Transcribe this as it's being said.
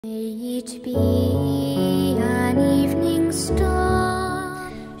May it be an evening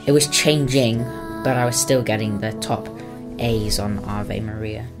star. It was changing, but I was still getting the top A's on Ave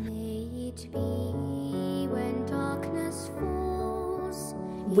Maria. May it be when darkness falls.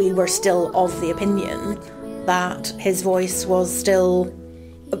 We were still of the opinion that his voice was still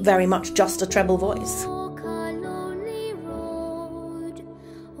very much just a treble voice. Walk a lonely road.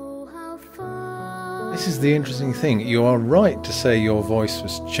 Oh, how far. This is the interesting thing. You are right to say your voice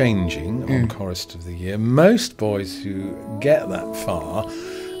was changing on Chorister of the Year. Most boys who get that far,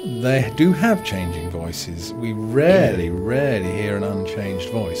 they do have changing voices. We rarely hear an unchanged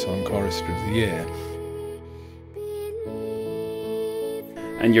voice on Chorister of the Year.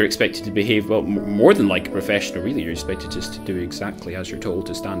 And you're expected to behave, well, more than like a professional, really. You're expected just to do exactly as you're told,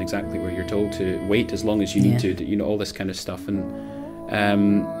 to stand exactly where you're told, to wait as long as you need to, you know, all this kind of stuff. And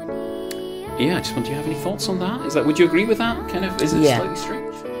yeah, I just wonder, do you have any thoughts on that? Is that, would you agree with that? Kind of, is it slightly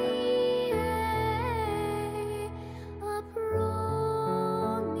strange? A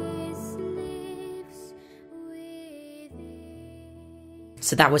promise lives within.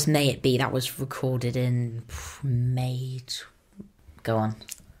 So that was May It Be. That was recorded in May. Go on.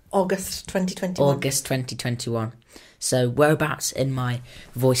 August 2021. August 2021. So whereabouts in my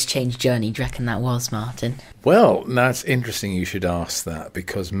voice change journey do you reckon that was, Martin? Well, that's interesting you should ask that,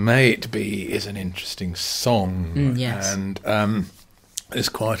 because May It Be is an interesting song. Yes. And there's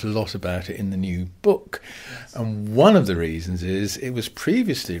quite a lot about it in the new book. Yes. And one of the reasons is it was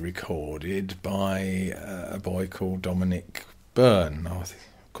previously recorded by a boy called Dominic Byrne. I think he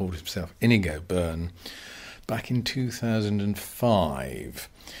called himself Inigo Byrne, back in 2005.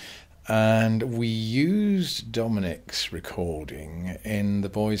 And we used Dominic's recording in the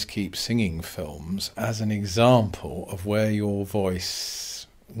Boys Keep Singing films as an example of where your voice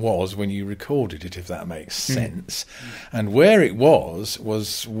was when you recorded it, if that makes sense. And where it was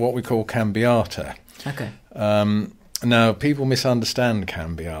what we call cambiata. Okay. Now, people misunderstand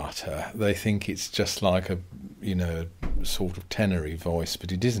cambiata. They think it's just like a, you know, sort of tenory voice,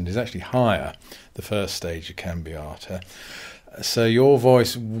 but it isn't. It's actually higher, the first stage of cambiata. So your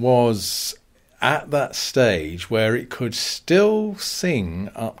voice was at that stage where it could still sing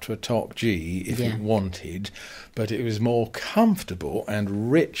up to a top G if it wanted, but it was more comfortable and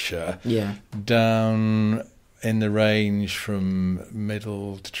richer down in the range from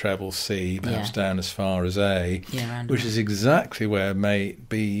middle to treble C, perhaps down as far as A, which is exactly where May It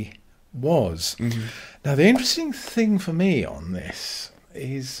Be was. Now, the interesting thing for me on this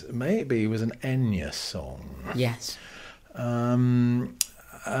is May It Be was an Enya song. Yes. And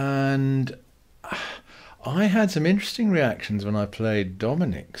I had some interesting reactions when I played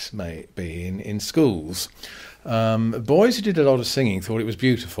Dominic's May It Be in schools. Boys who did a lot of singing thought it was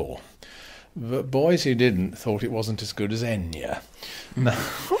beautiful, but boys who didn't thought it wasn't as good as Enya. Now,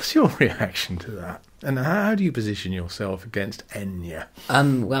 what's your reaction to that? And how do you position yourself against Enya?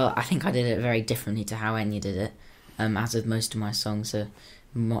 Well, I think I did it very differently to how Enya did it. As with most of my songs, are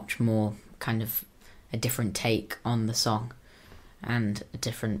much more kind of a different take on the song and a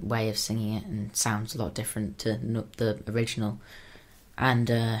different way of singing it, and sounds a lot different to the original.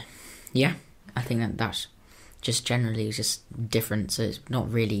 And I think that's just generally just different, so it's not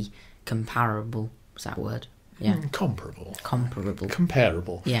really comparable. Is that a word? Yeah. Comparable. Comparable.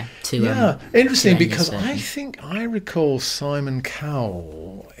 Yeah. Interesting, to because Enya, I think I recall Simon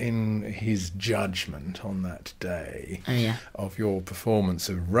Cowell in his judgment on that day of your performance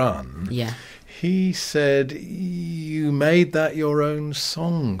of Run. Yeah. He said you made that your own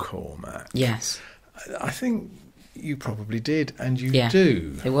song, Cormac. Yes. I think you probably did, and you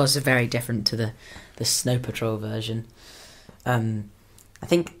do. It was very different to the Snow Patrol version. I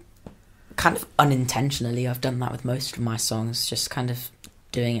think kind of unintentionally I've done that with most of my songs, just kind of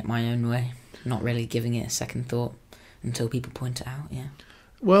doing it my own way, not really giving it a second thought until people point it out.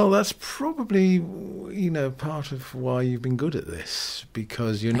 Well, that's probably, you know, part of why you've been good at this,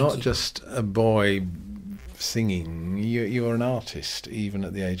 because you're not just a boy singing, you're an artist even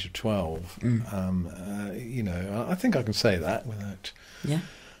at the age of 12. You know, I think I can say that without you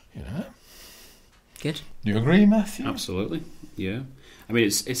know. Good. You agree, Matthew? Absolutely, yeah. I mean,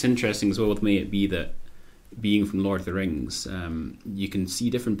 it's interesting as well with May It Be that, being from Lord of the Rings, you can see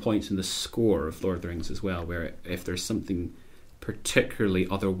different points in the score of Lord of the Rings as well, where if there's something particularly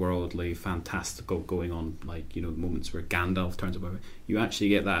otherworldly, fantastical going on, like, you know, moments where Gandalf turns up, you actually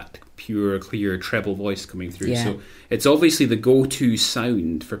get that pure, clear treble voice coming through. So it's obviously the go-to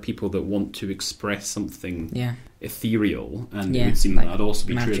sound for people that want to express something ethereal, and it would seem like that'd also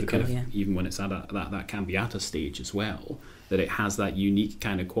be magical, true of the kind of, even when it's at that cambiata stage as well, that it has that unique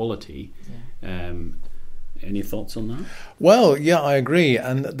kind of quality. Any thoughts on that? Well, yeah, I agree.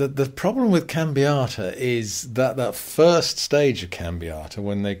 And the problem with Cambiata is that first stage of Cambiata,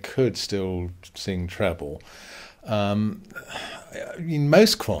 when they could still sing treble, in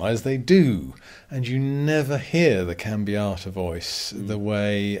most choirs they do, and you never hear the Cambiata voice the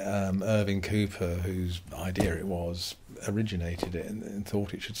way Irving Cooper, whose idea it was, originated it and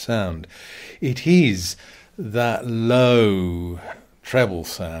thought it should sound. It is that low treble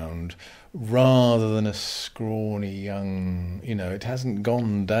sound rather than a scrawny young, it hasn't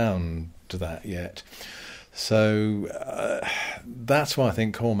gone down to that yet. So that's why I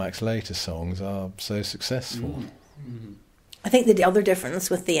think Cormac's later songs are so successful. I think that the other difference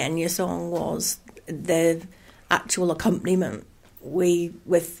with the Enya song was the actual accompaniment.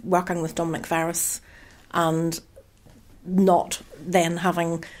 With working with Dominic Ferris and not then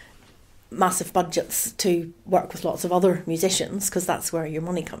having massive budgets to work with lots of other musicians, because that's where your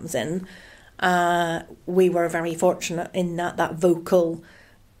money comes in, we were very fortunate in that vocal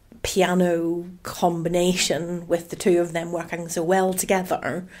piano combination with the two of them working so well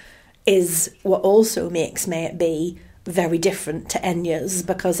together is what also makes May It Be very different to Enya's,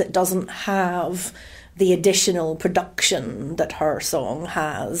 because it doesn't have the additional production that her song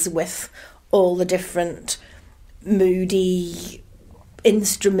has with all the different moody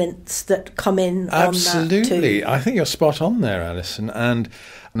instruments that come in Absolutely. on that too. I think you're spot on there, Alison. And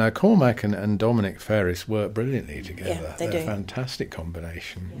now Cormac and Dominic Ferris work brilliantly together. Yeah, they're a fantastic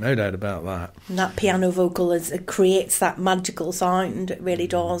combination, no doubt about that. And that piano vocal it creates that magical sound, it really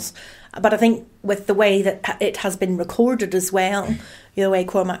does. But I think with the way that it has been recorded as well, the way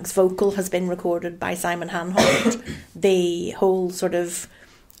Cormac's vocal has been recorded by Simon Hanhart, the whole sort of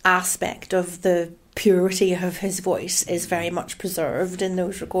aspect of the purity of his voice is very much preserved in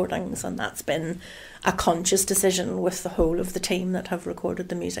those recordings, and that's been a conscious decision with the whole of the team that have recorded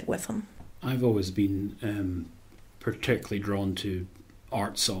the music with him. I've always been particularly drawn to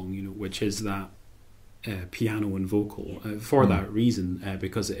art song, which is that piano and vocal for that reason,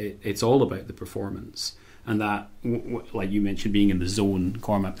 because it's all about the performance, and that like you mentioned, being in the zone,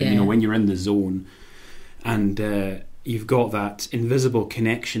 Cormac. When you're in the zone and you've got that invisible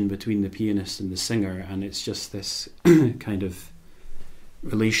connection between the pianist and the singer, and it's just this kind of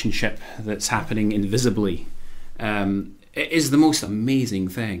relationship that's happening invisibly. It is the most amazing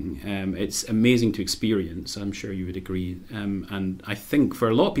thing. It's amazing to experience, I'm sure you would agree. And I think for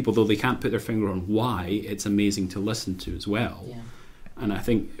a lot of people, though they can't put their finger on why, it's amazing to listen to as well. Yeah. And I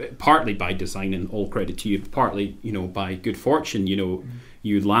think partly by design, and all credit to you, partly, by good fortune,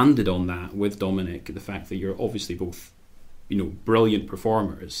 you landed on that with Dominic, the fact that you're obviously both, brilliant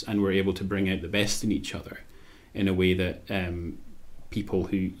performers, and were able to bring out the best in each other in a way that people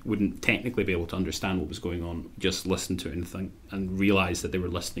who wouldn't technically be able to understand what was going on just listen to it and think and realise that they were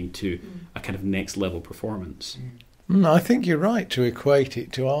listening to a kind of next level performance. I think you're right to equate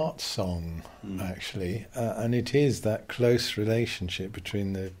it to art song, actually, and it is that close relationship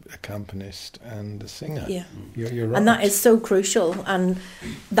between the accompanist and the singer. Yeah, you're right. And that is so crucial, and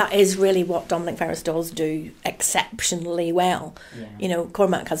that is really what Dominic Ferris does do exceptionally well. Yeah.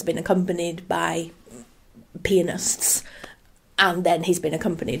 Cormac has been accompanied by pianists, and then he's been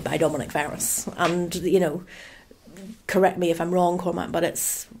accompanied by Dominic Ferris, and correct me if I'm wrong, Cormac, but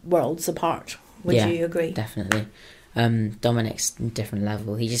it's worlds apart. Would you agree? Definitely. Dominic's a different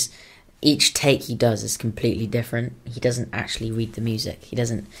level. Each take he does is completely different. He doesn't actually read the music. He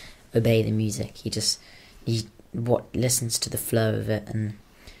doesn't obey the music. He listens to the flow of it and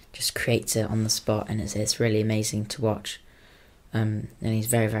just creates it on the spot, and it's really amazing to watch. And he's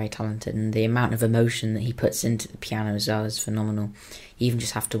very, very talented, and the amount of emotion that he puts into the piano as well is phenomenal. You even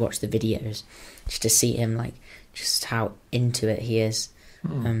just have to watch the videos just to see him, just how into it he is.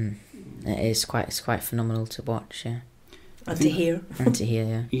 It's quite phenomenal to watch, yeah. And to hear.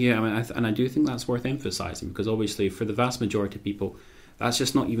 Yeah. Yeah, and I do think that's worth emphasising, because obviously for the vast majority of people, that's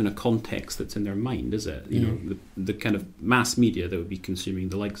just not even a context that's in their mind, is it? The kind of mass media that would be consuming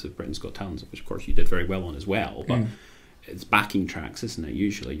the likes of Britain's Got Talent, which of course you did very well on as well, but it's backing tracks, isn't it?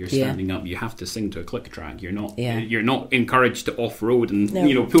 Usually you're standing up, you have to sing to a click track. You're not encouraged to off-road and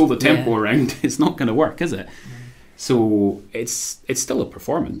pull the tempo around. It's not going to work, is it? So it's still a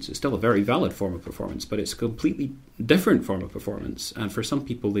performance. It's still a very valid form of performance, but it's a completely different form of performance. And for some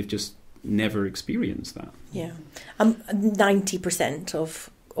people, they've just never experienced that. Yeah. 90%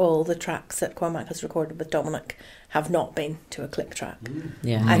 of all the tracks that Cormac has recorded with Dominic have not been to a click track.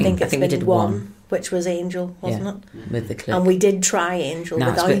 Yeah, I think we did one, which was Angel, wasn't it? With the click. And we did try Angel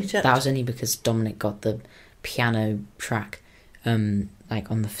without it. That was only because Dominic got the piano track, on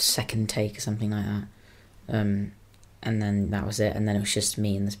the second take or something like that. And then that was it. And then it was just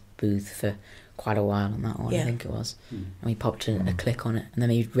me in this booth for quite a while on that one, Yeah. I think it was. And we popped a click on it, and then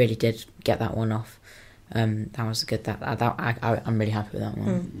we really did get that one off. That was good. I'm really happy with that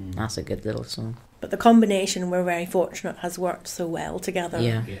one. That's a good little song. But the combination, we're very fortunate, has worked so well together.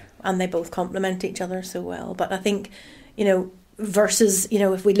 Yeah. And they both complement each other so well. But I think, versus,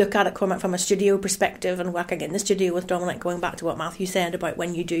 if we look at it, Cormac, from a studio perspective and working in the studio with Dominic, going back to what Matthew said about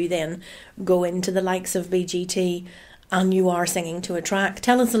when you do then go into the likes of BGT and you are singing to a track.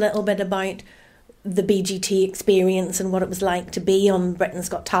 Tell us a little bit about the BGT experience and what it was like to be on Britain's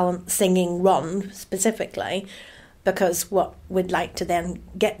Got Talent singing Run specifically, because what we'd like to then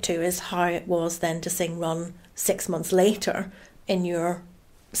get to is how it was then to sing Run 6 months later in your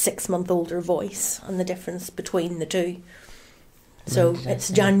 6-month-older voice and the difference between the two. So it's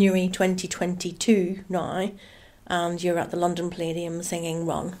January 2022 now, and you're at the London Palladium singing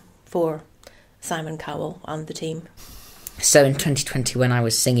Run for Simon Cowell and the team. So in 2020, when I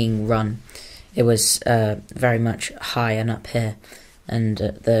was singing Run, it was very much high and up here, and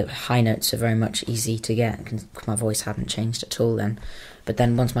the high notes are very much easy to get because my voice hadn't changed at all then. But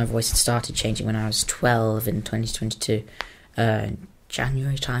then once my voice had started changing when I was 12 in 2022,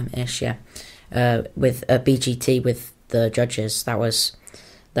 January time-ish, with BGT with the judges, that was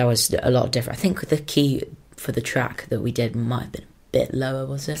a lot different. I think the key for the track that we did might have been a bit lower,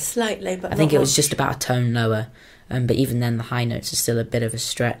 was it? Slightly, but I think it was just about a tone lower, but even then the high notes are still a bit of a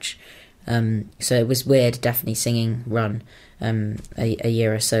stretch. So it was weird, definitely singing Run a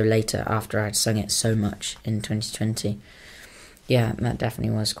year or so later after I'd sung it so much in 2020. Yeah, that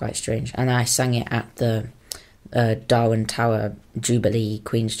definitely was quite strange. And I sang it at the Darwin Tower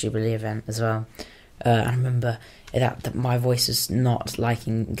Queen's Jubilee event as well. I remember that my voice was not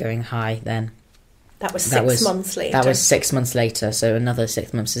liking going high then. That was 6 months later. That was 6 months later, so another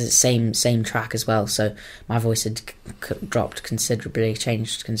 6 months. It's the same track as well, so my voice had dropped considerably,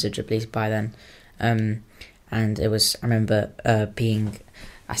 changed considerably by then. And it was, I remember being,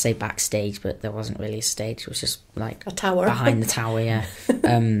 I say backstage, but there wasn't really a stage, it was just like a tower. Behind the tower, yeah.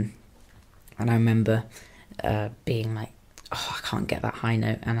 And I remember being like, oh, I can't get that high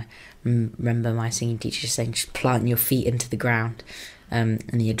note. And I remember my singing teacher saying, just plant your feet into the ground, and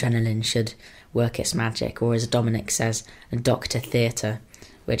the adrenaline should work its magic, or as Dominic says, a Dr. Theatre,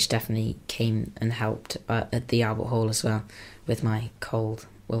 which definitely came and helped at the Albert Hall as well with my cold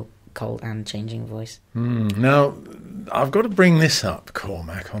and changing voice. Now, I've got to bring this up,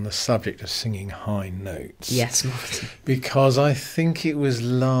 Cormac, on the subject of singing high notes. Yes, Martin. Because I think it was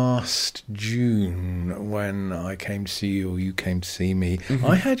last June when I came to see you, or you came to see me. Mm-hmm.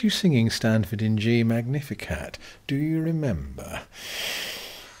 I had you singing Stanford in G Magnificat. Do you remember?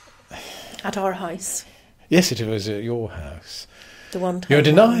 At our house. Yes, it was at your house. The one time. You're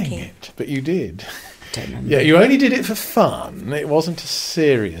denying it, but you did. Don't remember. Yeah, you only did it for fun. It wasn't a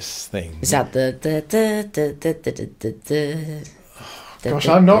serious thing. Is that the Gosh,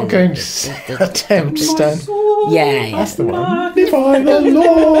 I'm not going to attempt Stand. Yeah, That's the one. Magnify the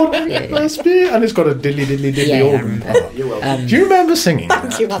Lord. And it's got a diddly organ part. You're welcome. Do you remember singing that?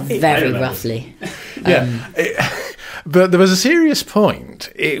 Thank you, Matthew. very roughly. But there was a serious point.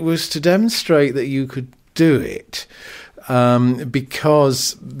 It was to demonstrate that you could do it.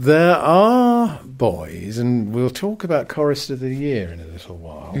 Because there are boys, and we'll talk about Chorister of the Year in a little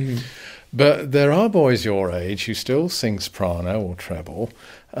while, but there are boys your age who still sing soprano or treble,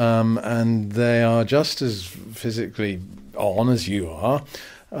 and they are just as physically on as you are.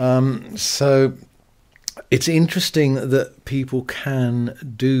 So it's interesting that people can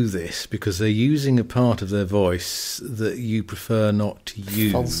do this because they're using a part of their voice that you prefer not to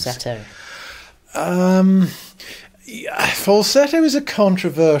use. Falsetto. Falsetto is a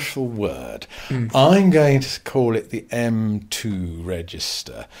controversial word. I'm going to call it the M2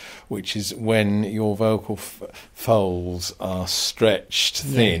 register, which is when your vocal folds are stretched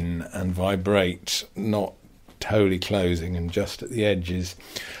thin and vibrate, not totally closing and just at the edges.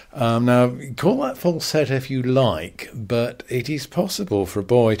 Now, call that falsetto if you like, but it is possible for a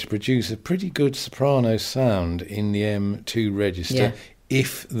boy to produce a pretty good soprano sound in the M2 register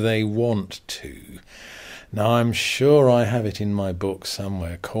if they want to. Now, I'm sure I have it in my book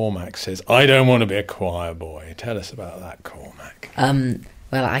somewhere. Cormac says, I don't want to be a choir boy. Tell us about that, Cormac.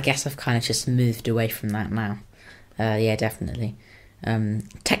 Well, I guess I've kind of just moved away from that now. Yeah, definitely.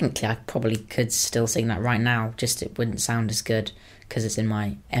 Technically, I probably could still sing that right now, just it wouldn't sound as good because it's in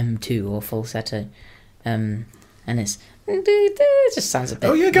my M2 or falsetto. And it just sounds a bit...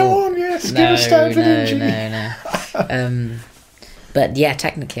 Oh, yeah, go on, yes. Give us Stanford in G. No. But yeah,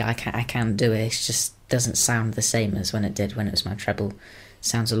 technically I can do it. It just doesn't sound the same as when it did when it was my treble. It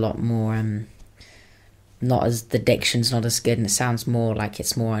sounds a lot more the diction's not as good, and it sounds more like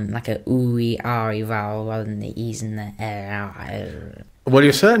it's more on like a ooey ahry vowel rather than the e's and the r. Well,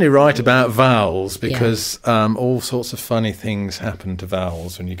 you're certainly right about vowels, because all sorts of funny things happen to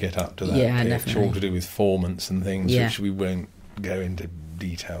vowels when you get up to that pitch, definitely. all to do with formants and things, which we won't go into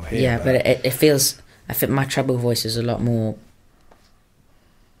detail here. Yeah, but it feels... I think my treble voice is a lot more...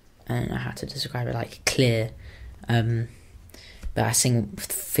 I don't know how to describe it, like clear. But I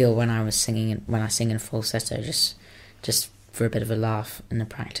feel when I sing in falsetto, just for a bit of a laugh in the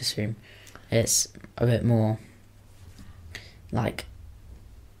practice room, it's a bit more like...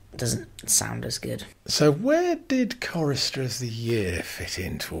 doesn't sound as good. So where did Chorister of the Year fit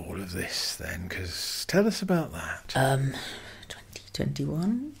into all of this then? Because tell us about that.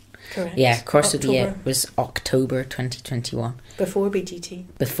 2021? Correct. Yeah, Chorister of the Year was October 2021. Before BGT.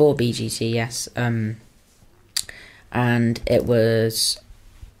 Before BGT, yes. And it was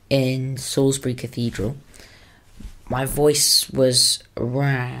in Salisbury Cathedral. My voice was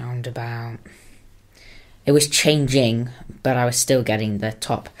around about... It was changing, but I was still getting the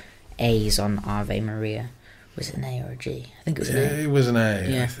top A's on Ave Maria. Was it an A or a G? I think it was an A. It was an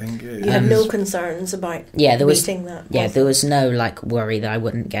A, I think. You had no concerns about meeting that? Yeah, there was no worry that I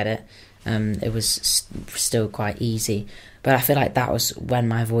wouldn't get it. It was still quite easy. But I feel like that was when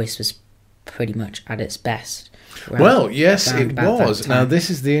my voice was pretty much at its best. Well, yes, it was. Now, this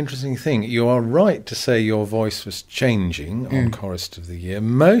is the interesting thing. You are right to say your voice was changing on Chorister of the Year.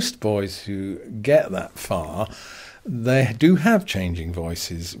 Most boys who get that far, they do have changing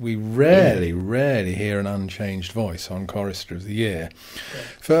voices. We rarely hear an unchanged voice on Chorister of the Year.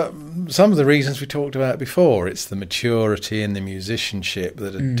 For some of the reasons we talked about before, it's the maturity and the musicianship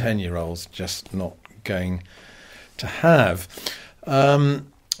that a 10-year-old's just not going to have.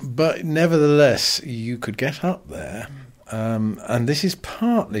 But nevertheless, you could get up there, and this is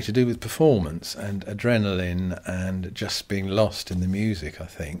partly to do with performance and adrenaline and just being lost in the music, I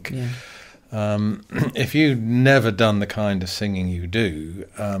think. Yeah. If you'd never done the kind of singing you do,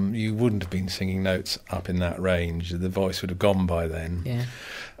 you wouldn't have been singing notes up in that range. The voice would have gone by then. Yeah.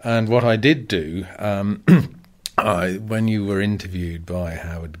 And what I did do... when you were interviewed by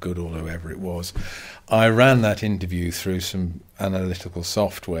Howard Goodall, whoever it was, I ran that interview through some analytical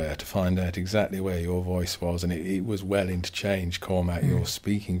software to find out exactly where your voice was, and it was well interchanged. Cormac, your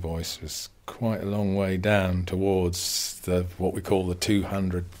speaking voice was quite a long way down towards what we call the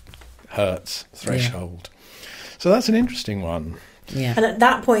 200 hertz threshold. So that's an interesting one. Yeah. And at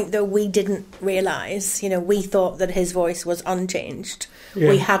that point, though, we didn't realise, we thought that his voice was unchanged. Yeah.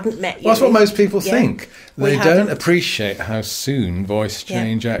 We hadn't met you. Well, that's what most people think. They don't appreciate how soon voice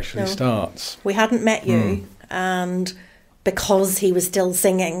change actually starts. We hadn't met you, and because he was still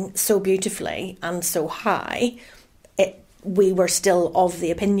singing so beautifully and so high, we were still of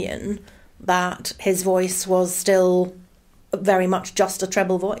the opinion that his voice was still very much just a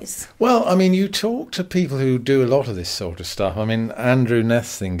treble voice. Well, I mean, you talk to people who do a lot of this sort of stuff. I mean, Andrew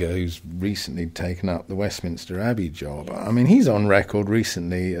Nethinger, who's recently taken up the Westminster Abbey job, I mean, he's on record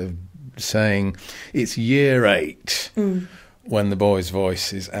recently of saying it's year 8 when the boy's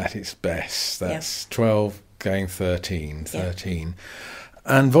voice is at its best. That's 12 going 13.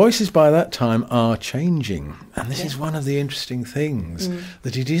 And voices by that time are changing. And this is one of the interesting things,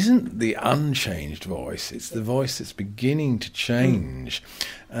 that it isn't the unchanged voice, it's the voice that's beginning to change.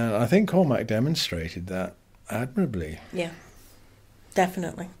 And I think Cormac demonstrated that admirably. Yeah,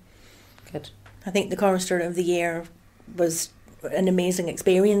 definitely. Good. I think the Chorister of the Year was an amazing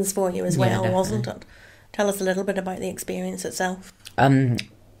experience for you as well, definitely. Wasn't it? Tell us a little bit about the experience itself.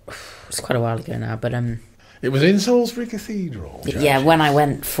 It's quite a while ago now, but... It was in Salisbury Cathedral. Judge. Yeah, when I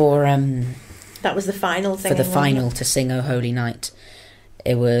went for... that was the final thing. For the final to sing O Holy Night.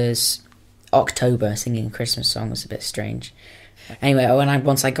 It was October. Singing a Christmas song was a bit strange. Anyway,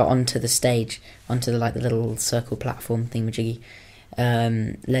 once I got onto the stage, onto the little circle platform thingamajiggy,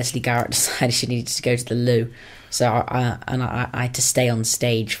 Leslie Garrett decided she needed to go to the loo. So I had to stay on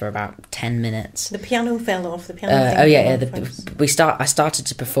stage for about 10 minutes. The piano fell off. The piano. I started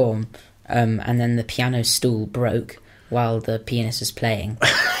to perform. And then the piano stool broke while the pianist was playing,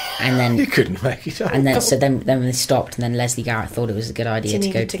 and then you couldn't make it up. And then we stopped, and then Leslie Garrett thought it was a good idea to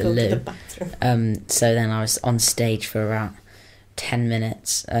go to the loo. So then I was on stage for about 10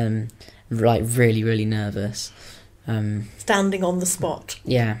 minutes, really, really nervous. Standing on the spot.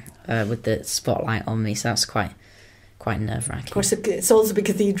 Yeah, with the spotlight on me, so that's quite quite nerve-wracking. Of course, it's also a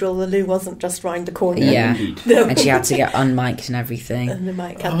cathedral. The loo wasn't just round the corner. Yeah, No. and she had to get unmiked and everything. And the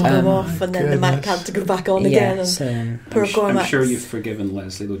mic had to go off, and then the mic had to go back on again. Yeah, And so, poor Cormac. I'm sure you've forgiven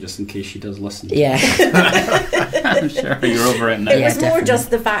Leslie, though, just in case she does listen. yeah. I'm sure you're over it now. It Yeah, was more definitely.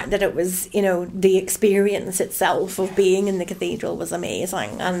 just the fact that it was, you know, the experience itself of being in the cathedral was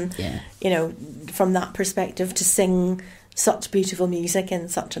amazing. And, Yeah. you know, from that perspective, to sing such beautiful music in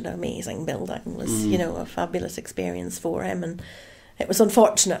such an amazing building was, you know, a fabulous experience for him. And it was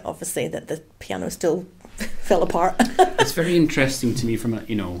unfortunate, obviously, that the piano still fell apart. It's very interesting to me from a,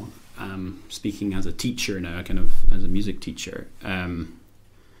 you know, speaking as a teacher now, kind of as a music teacher,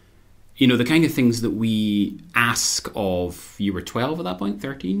 you know, the kind of things that we ask of, you were 12 at that point,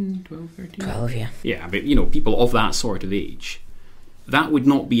 13, 12, 13? 12, yeah. Yeah, but, you know, people of that sort of age, that would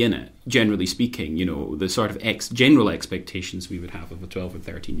not be in it, generally speaking, you know, the sort of general expectations we would have of a 12 or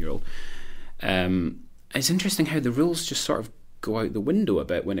 13-year-old. It's interesting how the rules just sort of go out the window a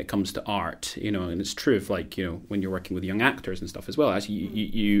bit when it comes to art, you know, and it's true of, like, you know, when you're working with young actors and stuff as well, as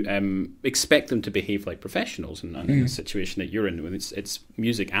you expect them to behave like professionals, and in the situation that you're in, when it's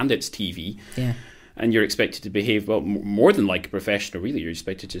music and it's TV, Yeah. and you're expected to behave, well, more than like a professional, really. You're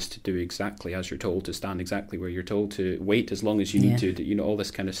expected just to do exactly as you're told, to stand exactly where you're told, to wait as long as you need to, you know, all this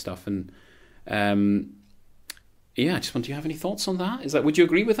kind of stuff. And yeah, I just wonder, do you have any thoughts on that? Is that, would you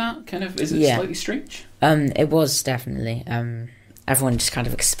agree with that? Kind of, is it slightly strange? It was definitely. Everyone just kind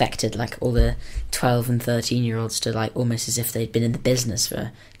of expected, like, all the 12 and 13-year-olds to, like, almost as if they'd been in the business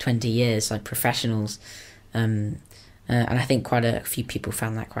for 20 years, like professionals. And I think quite a few people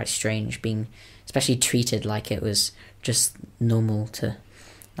found that quite strange, being especially treated like it was just normal to,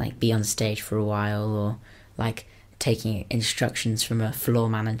 like, be on stage for a while, or, like, taking instructions from a floor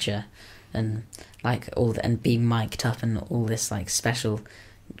manager, and, like, and being mic'd up, and all this, like, special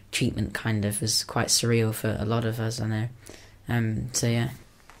treatment kind of was quite surreal for a lot of us, I know. So yeah.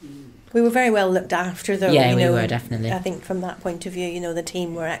 We were very well looked after, though. Yeah, you we know, were, definitely. I think from that point of view, you know, the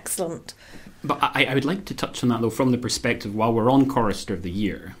team were excellent. But I would like to touch on that, though, from the perspective, while we're on Chorister of the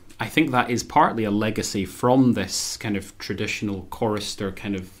Year, I think that is partly a legacy from this kind of traditional chorister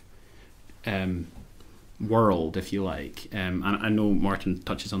kind of world, if you like. And I know Martin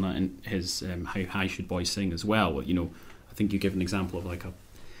touches on that in his How High Should Boys Sing as well. You know, I think you give an example of, like, a,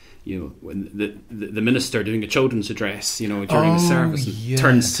 you know, when the minister doing a children's address, you know, during the service, and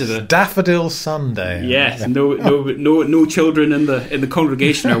turns to the Daffodil Sunday. yes, no children in the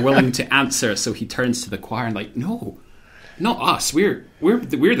congregation are willing to answer, so he turns to the choir and, like, no, not us. We're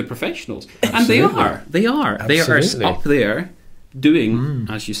the professionals, Absolutely. and they are Absolutely. up there doing,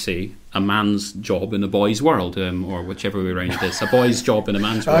 as you say, a man's job in a boy's world, or whichever way around it is, a boy's job in a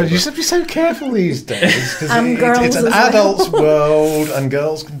man's world. You should be so careful these days, because girls it's an as well. adult's world, and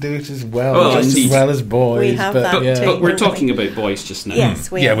girls can do it as well, Oh, just indeed. as well as boys. We have that too. But we're don't talking we? about boys just now. Yes,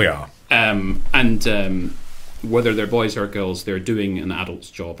 we Yeah, are. we are. And whether they're boys or girls, they're doing an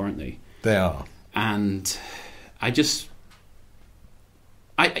adult's job, aren't they? They are. And it'd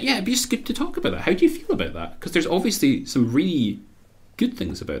be just good to talk about that. How do you feel about that? Because there's obviously some really good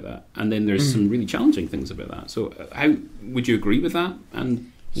things about that, and then there's some really challenging things about that. So how would you agree with that?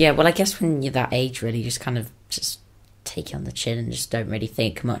 And Yeah, well, I guess when you're that age, really, you just kind of just take it on the chin and just don't really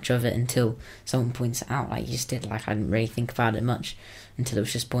think much of it until someone points it out. Like you just did. Like, I didn't really think about it much until it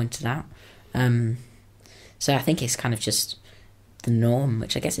was just pointed out. So I think it's kind of just the norm,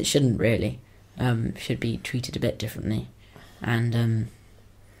 which I guess it shouldn't really. Should be treated a bit differently. And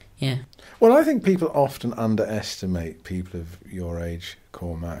yeah. Well, I think people often underestimate people of your age,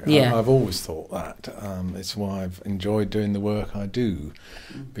 Cormac. Yeah. I've always thought that. It's why I've enjoyed doing the work I do,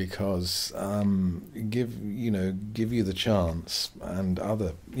 because give you the chance, and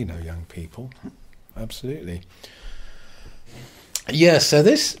other, you know, young people, absolutely. Yeah. So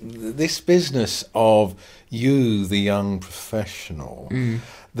this business of you, the young professional.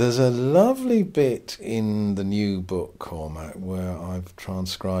 There's a lovely bit in the new book, Cormac, where I've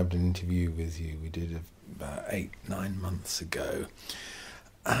transcribed an interview with you. We did it about 8-9 months ago.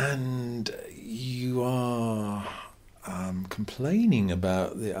 And you are complaining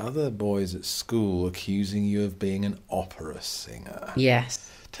about the other boys at school accusing you of being an opera singer. Yes.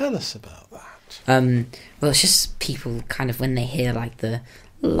 Tell us about that. Well, it's just people kind of, when they hear, like, the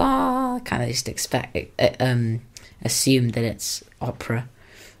la, kind of just assume that it's opera.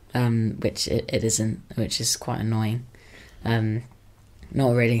 Which it isn't, which is quite annoying.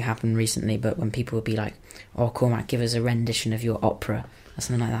 Not really happened recently, but when people would be like, "Oh, Cormac, give us a rendition of your opera," or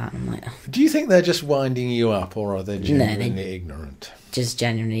something like that, and I'm like, oh, Do you think they're just winding you up, or are they genuinely ignorant? just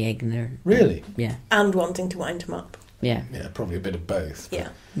genuinely ignorant. Really? Yeah. And wanting to wind him up. Yeah. Yeah, probably a bit of both. Yeah.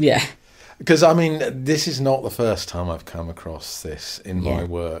 Yeah. Because, I mean, this is not the first time I've come across this in my Yeah.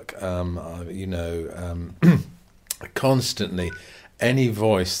 work. Constantly, any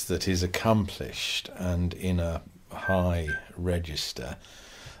voice that is accomplished and in a high register,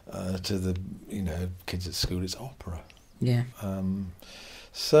 to the, kids at school, it's opera. Yeah.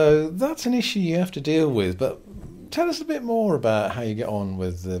 So that's an issue you have to deal with. But tell us a bit more about how you get on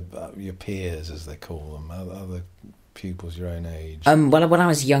with your peers, as they call them, other pupils your own age. Well, when I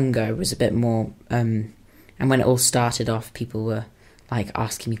was younger, it was a bit more. And when it all started off, people were like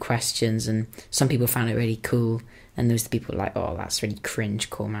asking me questions, and some people found it really cool. And there was the people like, "Oh, that's really cringe,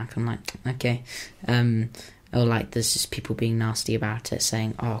 Cormac." I'm like, okay. Or like, there's just people being nasty about it,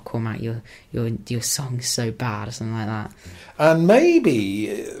 saying, "Oh, Cormac, your song's so bad," or something like that. And maybe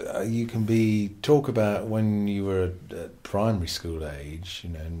you can talk about when you were at primary school age,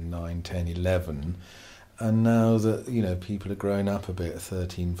 9, 10, 11, and now that, people are growing up a bit,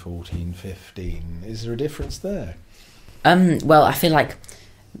 13, 14, 15. Is there a difference there? Well, I feel like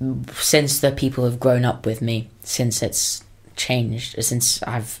since the people have grown up with me, since it's changed, since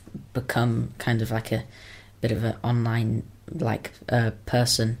I've become kind of like a bit of an online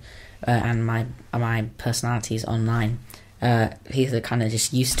person, and my personality is online, people are kind of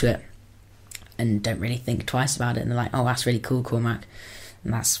just used to it and don't really think twice about it, and they're like, "Oh, that's really cool, Cormac,"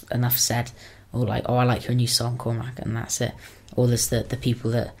 and that's enough said. Or like, "Oh, I like your new song, Cormac," and that's it. Or there's the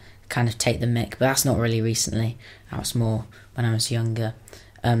people that kind of take the mick, but that's not really recently. That was more when I was younger.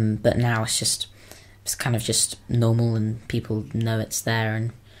 But now it's kind of just normal, and people know it's there,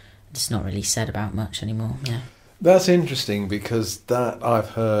 and it's not really said about much anymore. Yeah. That's interesting, because that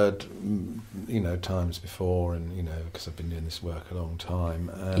I've heard, times before, and, because I've been doing this work a long time.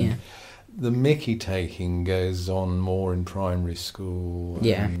 And Yeah. the Mickey taking goes on more in primary school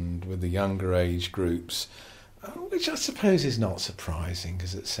and with the younger age groups, which I suppose is not surprising,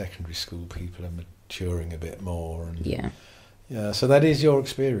 because at secondary school people are maturing a bit more. And yeah, so that is your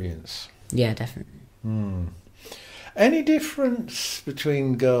experience. Yeah, definitely. Any difference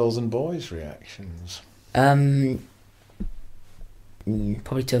between girls' and boys' reactions? Probably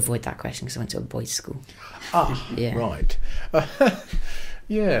to avoid that question, because I went to a boys' school. Yeah. Right.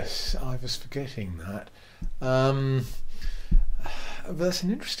 Yes, I was forgetting that. But that's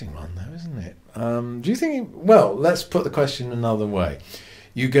an interesting one, though, isn't it? Do you think... Well, let's put the question another way.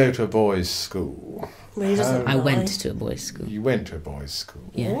 You go to a boys' school. Well, he doesn't I really. went to a boys' school. You went to a boys' school.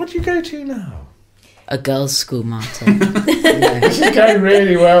 Yeah. What do you go to now? A girls' school, Martin. This is going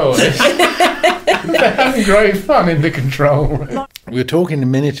really well. They're having great fun in the control room. We were talking a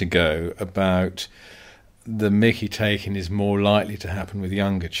minute ago about the Mickey taking is more likely to happen with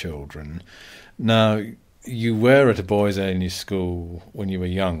younger children. Now, you were at a boys' only school when you were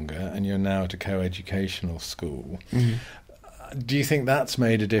younger, and you're now at a co-educational school. Mhm. Do you think that's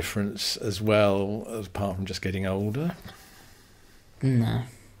made a difference as well, apart from just getting older? No,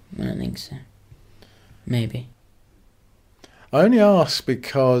 I don't think so. Maybe. I only ask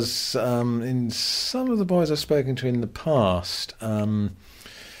because in some of the boys I've spoken to in the past,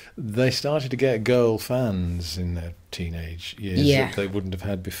 they started to get girl fans in their teenage years that they wouldn't have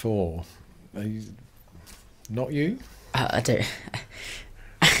had before. Not you? I don't.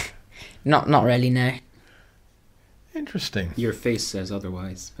 Not really. No. Interesting. Your face says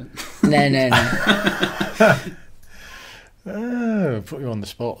otherwise. But No. Oh, put you on the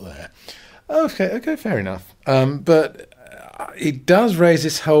spot there. Okay, fair enough. But it does raise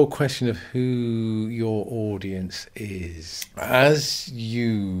this whole question of who your audience is. As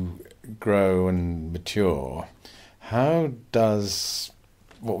you grow and mature, how does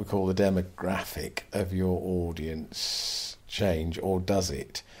what we call the demographic of your audience change, or does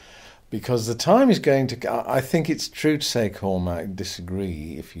it? Because the time is going to... I think it's true to say, Cormac,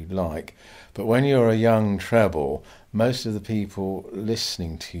 disagree if you like, but when you're a young treble, most of the people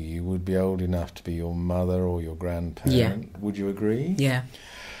listening to you would be old enough to be your mother or your grandparent. Yeah. Would you agree? Yeah.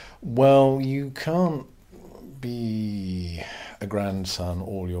 Well, you can't be a grandson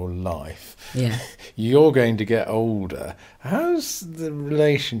all your life. Yeah. You're going to get older. How's the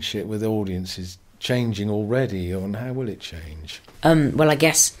relationship with audiences changing already, and how will it change? Well, I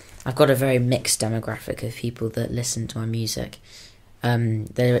guess I've got a very mixed demographic of people that listen to my music.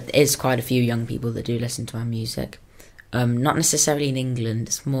 There is quite a few young people that do listen to my music. Not necessarily in England.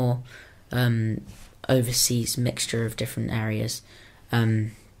 It's more overseas mixture of different areas.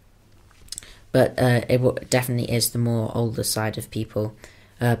 But it definitely is the more older side of people.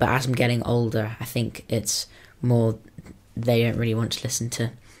 But as I'm getting older, I think it's more they don't really want to listen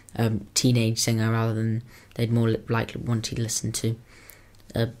to teenage singer, rather than they'd more likely want to listen to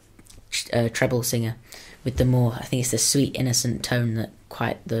a treble singer with the more, I think it's the sweet innocent tone that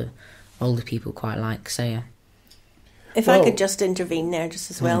quite the older people quite like. So yeah. If I could just intervene there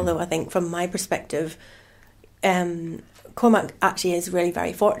just as well, though, I think from my perspective, Cormac actually is really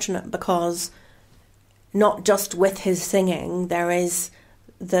very fortunate, because not just with his singing, there is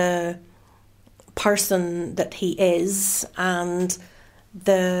the person that he is and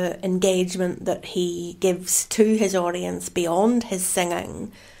the engagement that he gives to his audience beyond his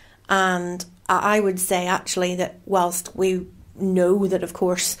singing. And I would say actually that whilst we know that of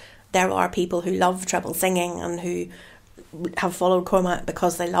course there are people who love treble singing and who have followed Cormac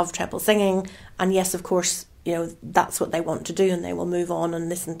because they love treble singing, and yes, of course, you know, that's what they want to do, and they will move on and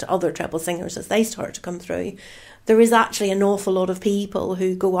listen to other treble singers as they start to come through. There is actually an awful lot of people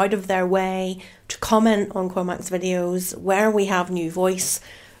who go out of their way to comment on Cormac's videos where we have new voice,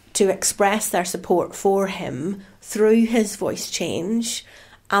 to express their support for him through his voice change,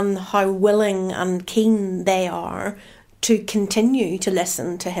 and how willing and keen they are to continue to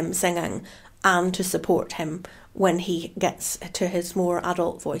listen to him singing and to support him when he gets to his more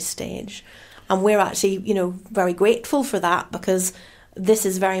adult voice stage. And we're actually, you know, very grateful for that, because this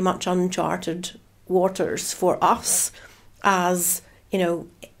is very much uncharted waters for us as, you know,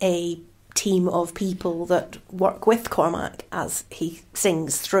 a team of people that work with Cormac as he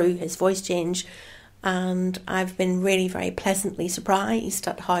sings through his voice change. And I've been really very pleasantly surprised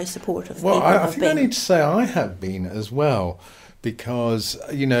at how supportive people have been. Well, I think I need to say I have been as well, because,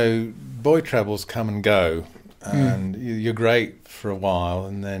 you know, boy trebles come and go, and you're great for a while,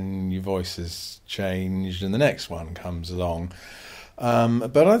 and then your voice has changed and the next one comes along.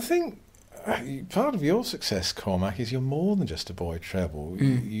 But I think part of your success, Cormac, is you're more than just a boy treble.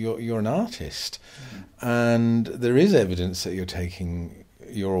 You're an artist, and there is evidence that you're taking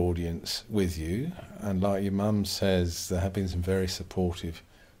your audience with you. And like your mum says, there have been some very supportive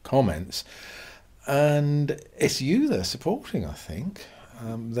comments, and it's you they're supporting, I think.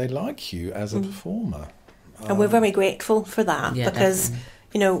 They like you as a performer. And we're very grateful for that, because, definitely.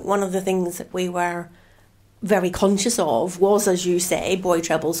 you know, one of the things that we were very conscious of was, as you say, boy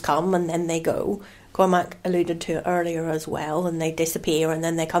trebles come and then they go. Cormac alluded to it earlier as well, and they disappear and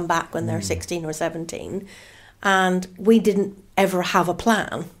then they come back when they're 16 or 17. And we didn't ever have a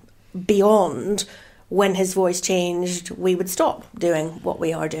plan beyond when his voice changed, we would stop doing what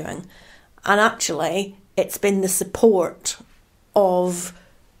we are doing. And actually, it's been the support of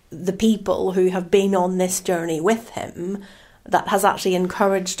the people who have been on this journey with him that has actually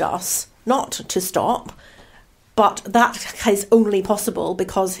encouraged us not to stop. But that is only possible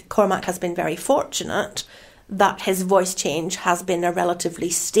because Cormac has been very fortunate that his voice change has been a relatively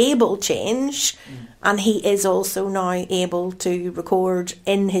stable change, and he is also now able to record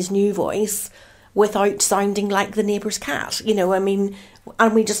in his new voice without sounding like the neighbour's cat. You know, I mean,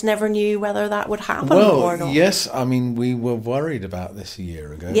 and we just never knew whether that would happen or not. Yes, I mean, we were worried about this a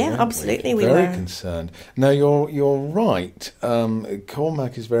year ago. Yeah, absolutely, we very were. Concerned. No, you're right.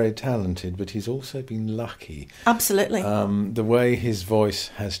 Cormac is very talented, but he's also been lucky. Absolutely. The way his voice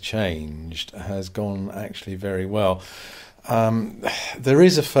has changed has gone actually very well. There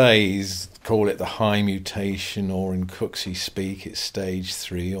is a phase, call it the high mutation, or in Cooksey speak, it's stage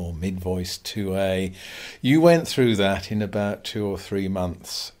 3 or mid-voice 2A. You went through that in about 2 or 3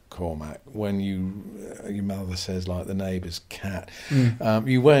 months, Cormac, when your mother says, like the neighbour's cat.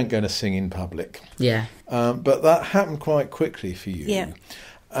 You weren't going to sing in public. Yeah. But that happened quite quickly for you. Yeah.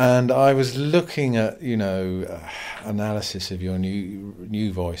 And I was looking at, analysis of your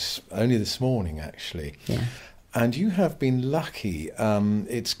new voice only this morning, actually. Yeah. And you have been lucky.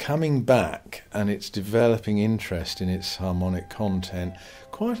 It's coming back and it's developing interest in its harmonic content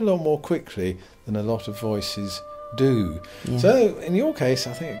quite a lot more quickly than a lot of voices do. Yeah. So in your case,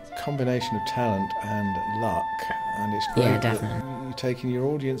 I think a combination of talent and luck, and it's great that you're taking your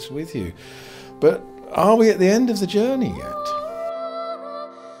audience with you. But are we at the end of the journey yet?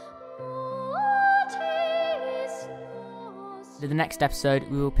 In the next episode,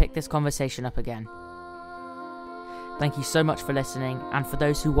 we will pick this conversation up again. Thank you so much for listening, and for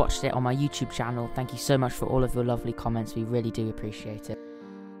those who watched it on my YouTube channel, thank you so much for all of your lovely comments. We really do appreciate it.